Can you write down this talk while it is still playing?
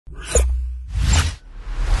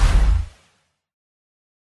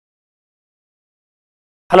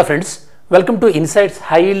Hello friends, welcome to Insights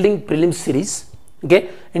High Yielding Prelims series.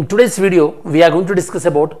 Okay, in today's video we are going to discuss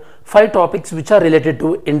about 5 topics which are related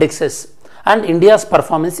to indexes and India's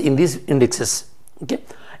performance in these indexes. Okay,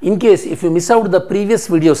 in case if you miss out the previous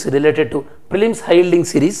videos related to Prelims High Yielding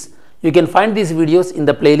series, you can find these videos in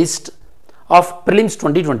the playlist of Prelims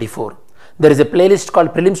 2024. There is a playlist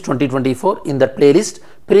called Prelims 2024. In that playlist,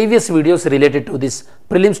 previous videos related to this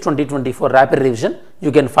Prelims 2024 rapid revision,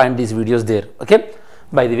 you can find these videos there. Okay.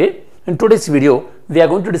 By the way, in today's video, we are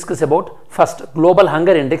going to discuss about first Global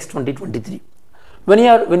Hunger Index 2023.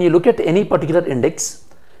 When you look at any particular index,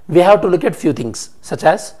 we have to look at few things such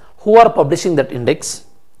as who are publishing that index,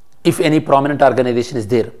 if any prominent organization is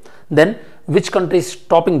there, then which country is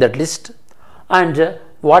topping that list, and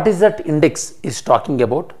what is that index is talking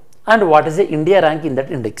about, and what is the India rank in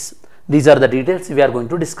that index. These are the details we are going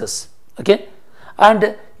to discuss. Okay.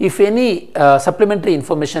 And if any supplementary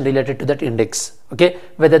information related to that index, okay,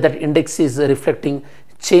 whether that index is reflecting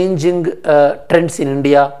changing trends in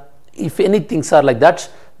India, if any things are like that,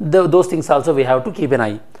 those things also we have to keep an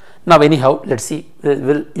eye. Now anyhow, let's see,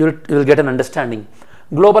 you will get an understanding.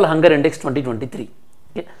 Global Hunger Index 2023.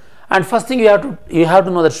 Okay. And first thing you have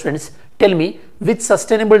to know that, friends, tell me which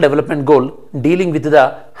sustainable development goal dealing with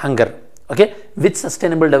the hunger. Okay, which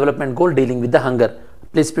sustainable development goal dealing with the hunger?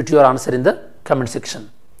 Please put your answer in the comment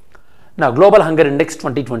section. Now, Global Hunger Index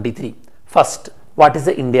 2023. First, what is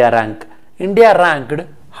the India rank? India ranked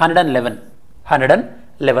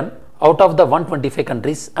 111 out of the 125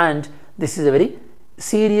 countries, and this is a very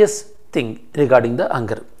serious thing regarding the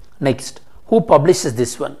hunger. Next, who publishes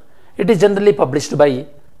this one? It is generally published by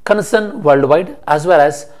Concern Worldwide as well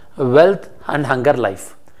as Wealth and Hunger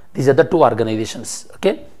Life. These are the two organizations.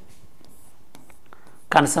 Okay,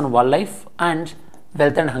 Concern Worldlife and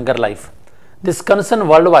Wealth and Hunger Life. This Concern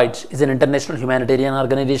Worldwide is an international humanitarian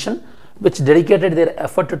organization which dedicated their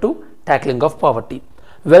effort to tackling of poverty.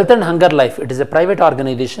 Wealth and Hunger Life, it is a private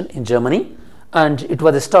organization in Germany, and it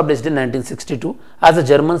was established in 1962 as a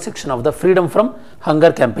German section of the Freedom from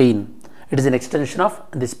Hunger campaign. It is an extension of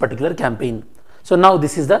this particular campaign. So now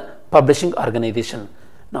this is the publishing organization.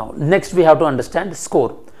 Now next we have to understand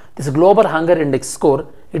score. This Global Hunger Index score,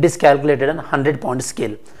 it is calculated on 100-point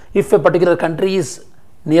scale. If a particular country is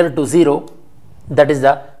near to 0, that is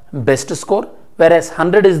the best score, whereas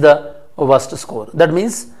 100 is the worst score. That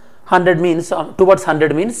means 100 means towards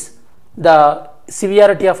 100 means the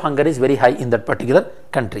severity of hunger is very high in that particular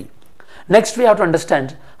country. Next we have to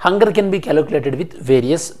understand hunger can be calculated with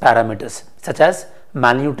various parameters such as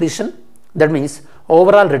malnutrition, that means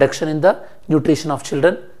overall reduction in the nutrition of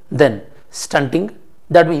children, then stunting,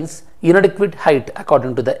 that means inadequate height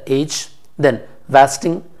according to the age, then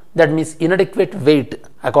wasting, that means inadequate weight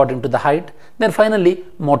according to the height, then finally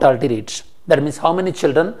mortality rates, that means how many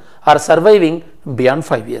children are surviving beyond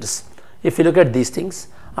 5 years. If you look at these things,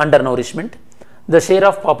 undernourishment, the share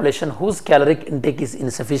of population whose caloric intake is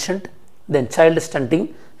insufficient, then child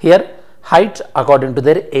stunting, here height according to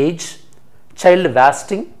their age, child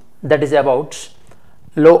wasting, that is about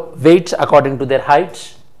low weight according to their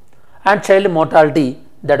height, and child mortality,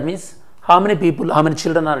 that means how many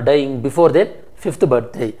children are dying before their 5th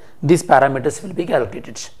birthday. These parameters will be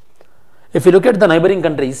calculated. If you look at the neighboring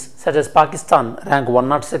countries such as Pakistan rank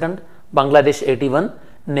 102nd, Bangladesh 81,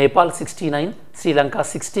 Nepal 69, Sri Lanka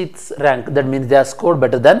 60th rank, that means they are scored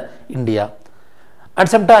better than India. And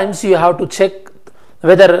sometimes you have to check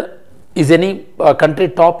whether is any country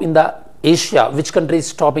top in the Asia, which country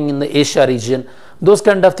is topping in the Asia region. Those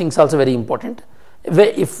kind of things also very important.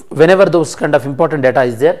 Whenever those kind of important data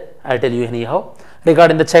is there, I will tell you anyhow.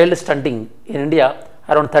 Regarding the child stunting in India,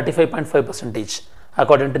 around 35.5%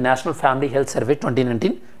 according to National Family Health Survey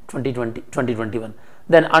 2019-2021.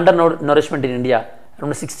 Then undernourishment in India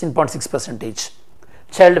around 16.6%,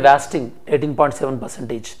 child wasting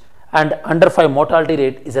 18.7%, and under 5 mortality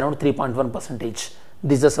rate is around 3.1%.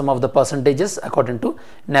 These are some of the percentages according to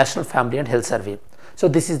National Family and Health Survey. So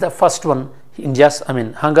this is the first one,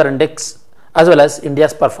 hunger index as well as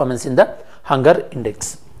India's performance in the hunger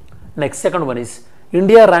index. Next, second one is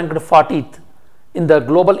India ranked 40th in the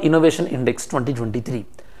Global Innovation Index 2023.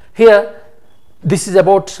 Here, this is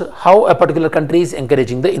about how a particular country is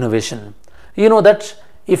encouraging the innovation. You know that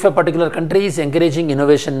if a particular country is encouraging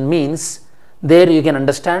innovation means there you can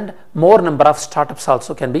understand more number of startups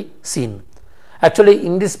also can be seen. Actually,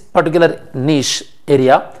 in this particular niche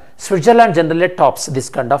area, Switzerland generally tops this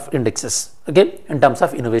kind of indexes, okay, in terms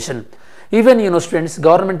of innovation. Even students,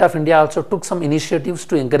 Government of India also took some initiatives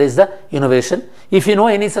to encourage the innovation. If you know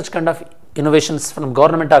any such kind of innovations from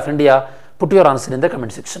Government of India, put your answer in the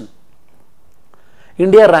comment section.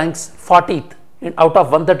 India ranks 40th out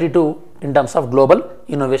of 132 in terms of Global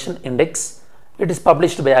Innovation Index. It is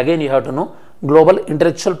published by, again you have to know, Global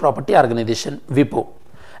Intellectual Property Organization, WIPO.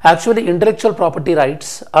 Actually, intellectual property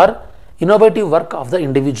rights are innovative work of the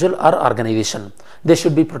individual or organization. They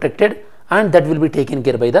should be protected, and that will be taken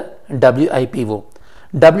care by the WIPO.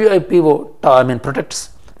 WIPO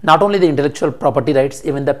protects not only the intellectual property rights,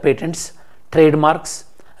 even the patents, trademarks,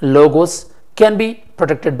 logos can be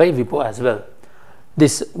protected by WIPO as well.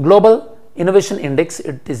 This Global Innovation Index,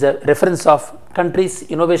 it is a reference of country's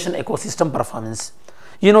innovation ecosystem performance.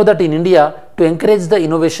 You know that in India, to encourage the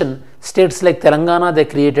innovation, states like Telangana, they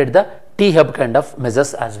created the T-Hub kind of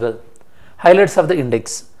measures as well. Highlights of the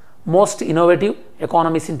index: most innovative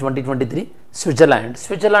economies in 2023, Switzerland.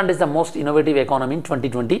 Switzerland is the most innovative economy in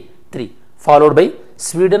 2023, followed by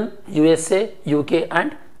Sweden, USA, UK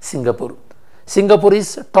and Singapore. Singapore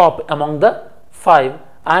is top among the 5,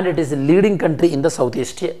 and it is a leading country in the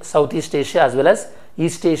Southeast Asia as well as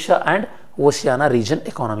East Asia and Oceania region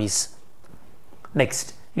economies.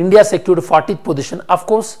 Next, India secured 40th position. Of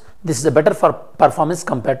course, this is a better for performance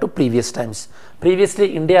compared to previous times.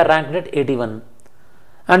 Previously, India ranked at 81.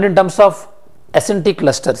 And in terms of S&T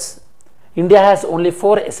clusters, India has only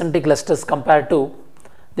 4 S&T clusters compared to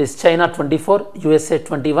this China 24, USA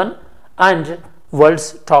 21 and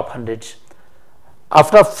world's top 100.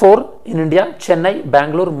 After 4 in India, Chennai,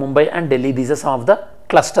 Bangalore, Mumbai and Delhi, these are some of the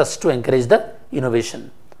clusters to encourage the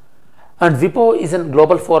innovation. And WIPO is a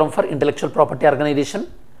global forum for intellectual property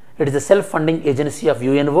organization. It is a self-funding agency of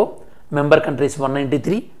UNO, member countries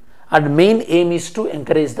 193, and main aim is to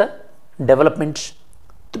encourage the development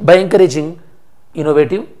by encouraging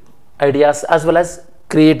innovative ideas as well as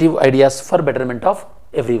creative ideas for betterment of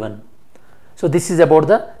everyone. So this is about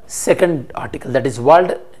the second article, that is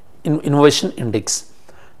World Innovation Index.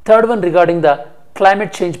 Third one regarding the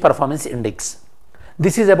Climate Change Performance Index.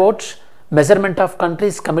 This is about measurement of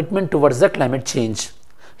countries' commitment towards the climate change.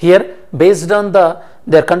 Here, based on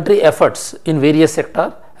their country efforts in various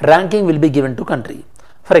sectors, ranking will be given to country.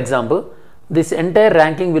 For example, this entire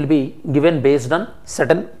ranking will be given based on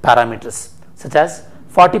certain parameters, such as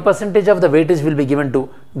 40% of the weightage will be given to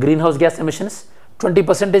greenhouse gas emissions,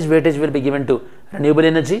 20% weightage will be given to renewable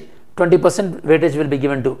energy, 20% weightage will be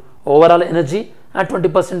given to overall energy, and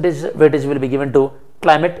 20% weightage will be given to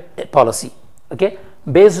climate policy. Okay,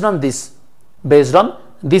 based on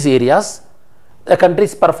these areas, the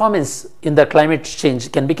country's performance in the climate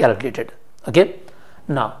change can be calculated. Okay,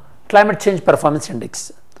 now Climate Change Performance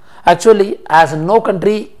Index. Actually, as no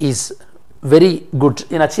country is very good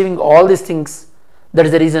in achieving all these things, that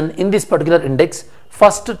is the reason in this particular index,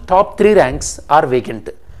 first top 3 ranks are vacant.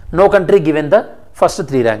 No country given the first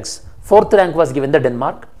 3 ranks. 4th rank was given the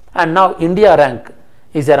Denmark, and now India rank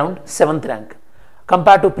is around 7th rank.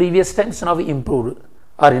 Compared to previous times, now we improved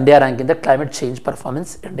our India rank in the Climate Change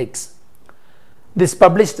Performance Index. This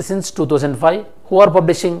published since 2005. Who are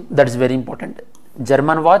publishing? That is very important.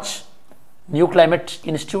 German Watch, New Climate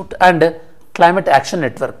Institute and Climate Action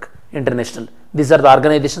Network International. These are the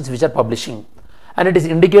organizations which are publishing, and it is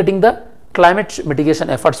indicating the climate mitigation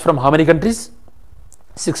efforts from how many countries?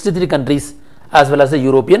 63 countries as well as the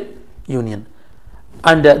European Union.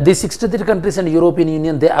 And these 63 countries and European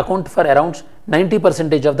Union, they account for around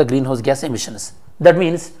 90% of the greenhouse gas emissions. That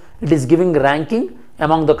means it is giving ranking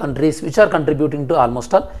among the countries which are contributing to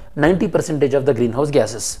almost all 90% of the greenhouse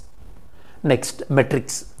gases. Next,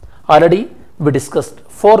 metrics. Already we discussed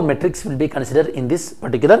 4 metrics will be considered in this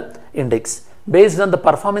particular index. Based on the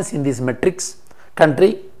performance in these metrics,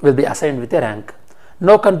 country will be assigned with a rank.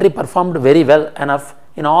 No country performed very well enough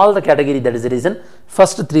in all the category, that is the reason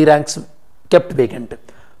first 3 ranks kept vacant.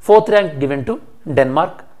 4th rank given to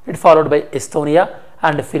Denmark, it followed by Estonia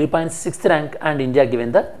and Philippines 6th rank, and India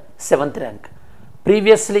given the 7th rank.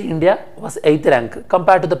 Previously India was 8th rank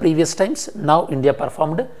compared to the previous times. Now India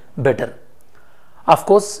performed better. Of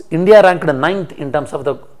course, India ranked 9th in terms of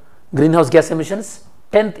the greenhouse gas emissions,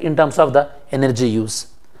 10th in terms of the energy use.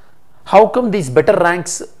 How come these better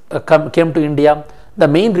ranks came to India? The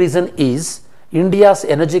main reason is India's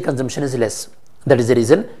energy consumption is less. That is the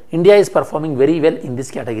reason India is performing very well in these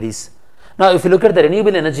categories. Now, if you look at the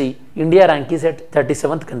renewable energy, India rank is at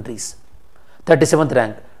 37th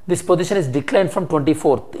rank. This position is declined from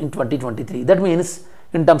 24th in 2023. That means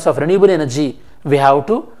in terms of renewable energy, we have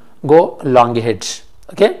to go long ahead.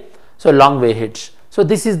 Okay, so long way ahead. So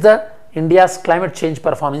this is the India's Climate Change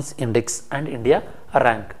Performance Index and India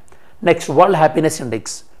rank. Next, World Happiness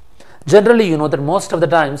Index. Generally, you know that most of the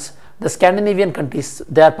times the Scandinavian countries,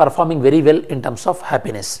 they are performing very well in terms of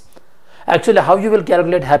happiness. Actually, how you will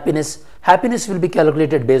calculate happiness? Happiness will be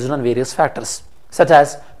calculated based on various factors such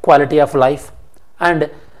as quality of life and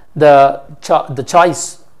the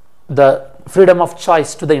choice the freedom of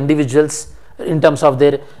choice to the individuals in terms of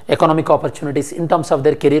their economic opportunities, in terms of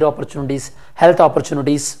their career opportunities, health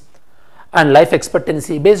opportunities, and life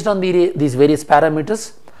expectancy. Based on these various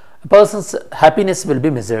parameters, a person's happiness will be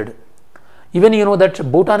measured. Even you know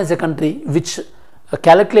that Bhutan is a country which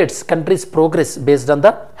calculates country's progress based on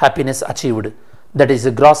the happiness achieved, that is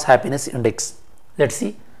a gross happiness index. Let's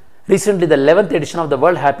see. Recently, the 11th edition of the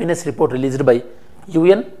World Happiness Report released by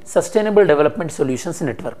UN Sustainable Development Solutions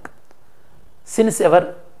Network. Since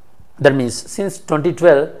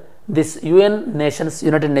 2012, this United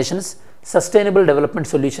Nations Sustainable Development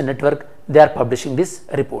Solution Network, they are publishing this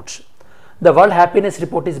report. The World Happiness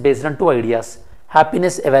Report is based on two ideas: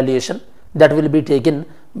 happiness evaluation, that will be taken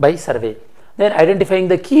by survey, then identifying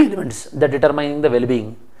the key elements that determining the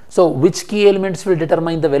well-being. So which key elements will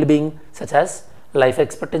determine the well-being, such as life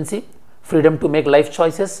expectancy, freedom to make life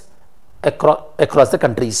choices across the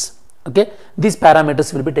countries. Okay, these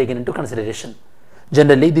parameters will be taken into consideration.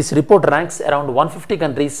 Generally, this report ranks around 150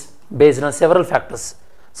 countries based on several factors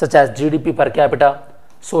such as GDP per capita,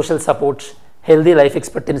 social support, healthy life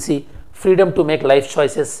expectancy, freedom to make life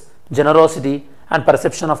choices, generosity, and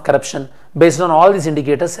perception of corruption. Based on all these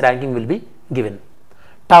indicators, ranking will be given.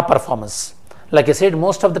 Top performers. Like I said,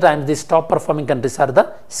 most of the time these top performing countries are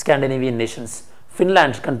the Scandinavian nations.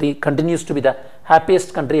 Finland country continues to be the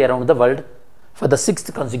happiest country around the world for the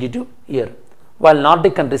 6th consecutive year, while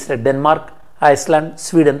Nordic countries like Denmark, Iceland,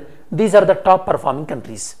 Sweden, these are the top performing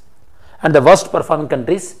countries. And the worst performing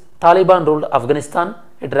countries, Taliban ruled Afghanistan,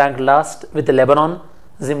 it ranked last with Lebanon,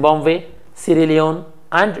 Zimbabwe, Sierra Leone,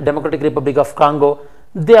 and Democratic Republic of Congo,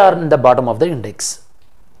 they are in the bottom of the index.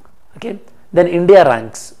 Okay, then India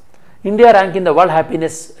ranks. India rank in the World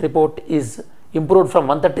Happiness Report is improved from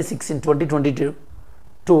 136 in 2022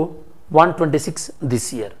 to 126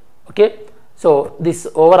 this year. Okay, so this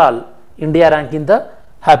overall India rank in the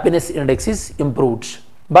happiness index is improved,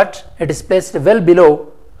 but it is placed well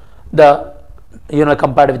below the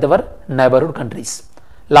compared with our neighborhood countries.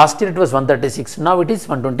 Last year it was 136, now it is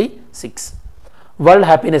 126. World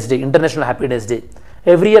Happiness Day, International Happiness Day.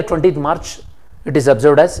 Every year 20th March it is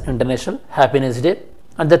observed as International Happiness Day,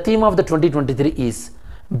 and the theme of the 2023 is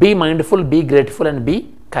be mindful, be grateful, and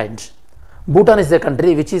be kind. Bhutan is the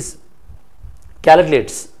country which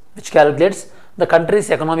calculates the country's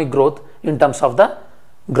economic growth in terms of the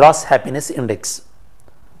gross happiness index.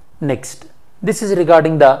 Next, this is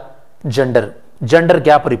regarding the gender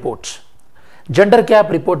gap report. Gender gap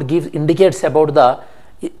report indicates about the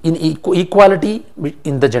equality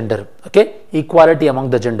in the gender. Okay, equality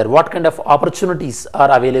among the gender, what kind of opportunities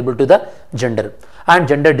are available to the gender, and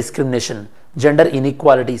gender discrimination, gender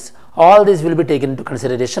inequalities, all these will be taken into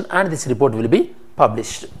consideration, and this report will be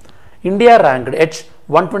published. India ranked at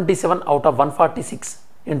 127 out of 146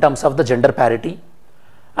 in terms of the gender parity,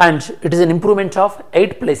 and it is an improvement of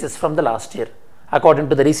 8 places from the last year according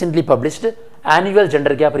to the recently published annual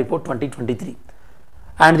gender gap report 2023.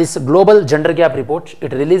 And this global gender gap report,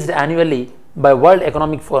 it released annually by World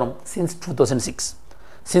Economic Forum since 2006.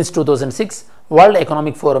 Since 2006, World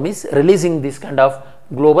Economic Forum is releasing this kind of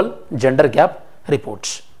global gender gap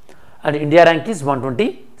reports, and India rank is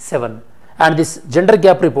 127. And this gender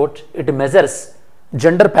gap report, it measures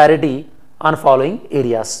gender parity on following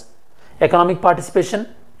areas: economic participation,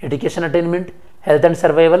 education attainment, health and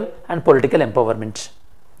survival, and political empowerment.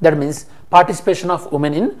 That means participation of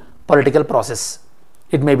women in political process.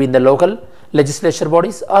 It may be in the local legislature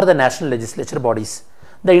bodies or the national legislature bodies.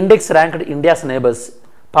 The index ranked India's neighbors: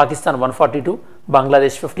 Pakistan 142,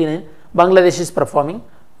 Bangladesh 59. Bangladesh is performing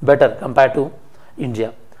better compared to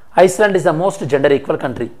India. Iceland is the most gender equal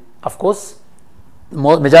country. Of course,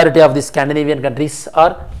 majority of the Scandinavian countries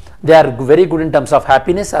they are very good in terms of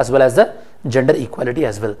happiness as well as the gender equality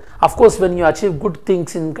as well. Of course, when you achieve good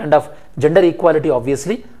things in kind of gender equality,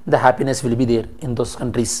 obviously the happiness will be there in those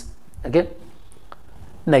countries. Okay.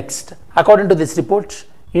 Next, according to this report,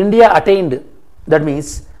 India attained, that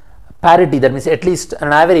means parity, that means at least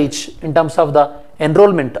an average in terms of the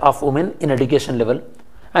enrollment of women in education level,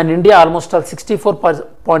 and India almost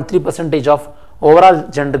 64.3% of overall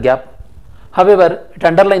gender gap. However, it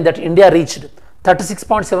underlined that India reached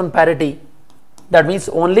 36.7 parity, that means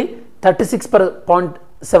only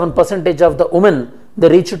 36.7% of the women they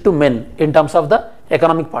reached to men in terms of the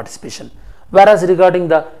economic participation. Whereas regarding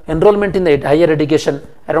the enrollment in the higher education,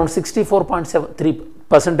 around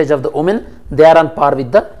 64.73% of the women, they are on par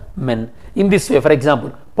with the men. In this way, for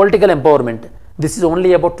example, political empowerment, this is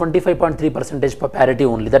only about 25.3% for parity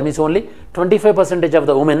only. That means only 25% of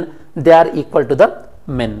the women, they are equal to the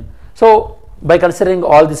men. So by considering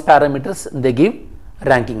all these parameters, they give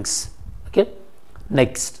rankings. Okay.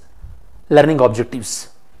 Next, learning objectives.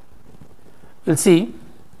 We'll see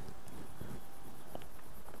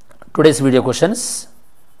today's video questions.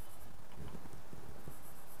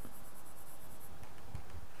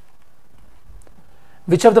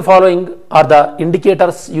 Which of the following are the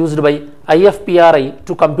indicators used by IFPRI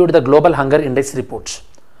to compute the Global Hunger Index reports?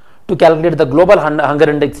 To calculate the Global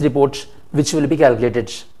Hunger Index reports, which will be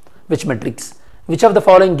calculated? Which metrics? Which of the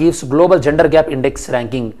following gives Global Gender Gap Index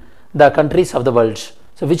ranking the countries of the world?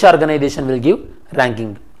 So, which organization will give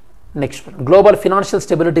ranking? Next one. Global Financial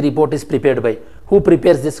Stability Report is prepared by? Who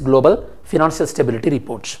prepares this Global Financial Stability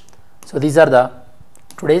Report? So, these are the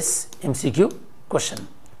today's MCQ question.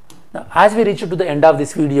 Now, as we reach to the end of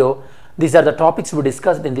this video, these are the topics we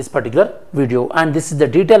discussed in this particular video, and this is the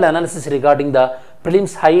detailed analysis regarding the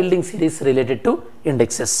prelims high yielding series related to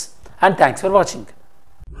indexes. And thanks for watching.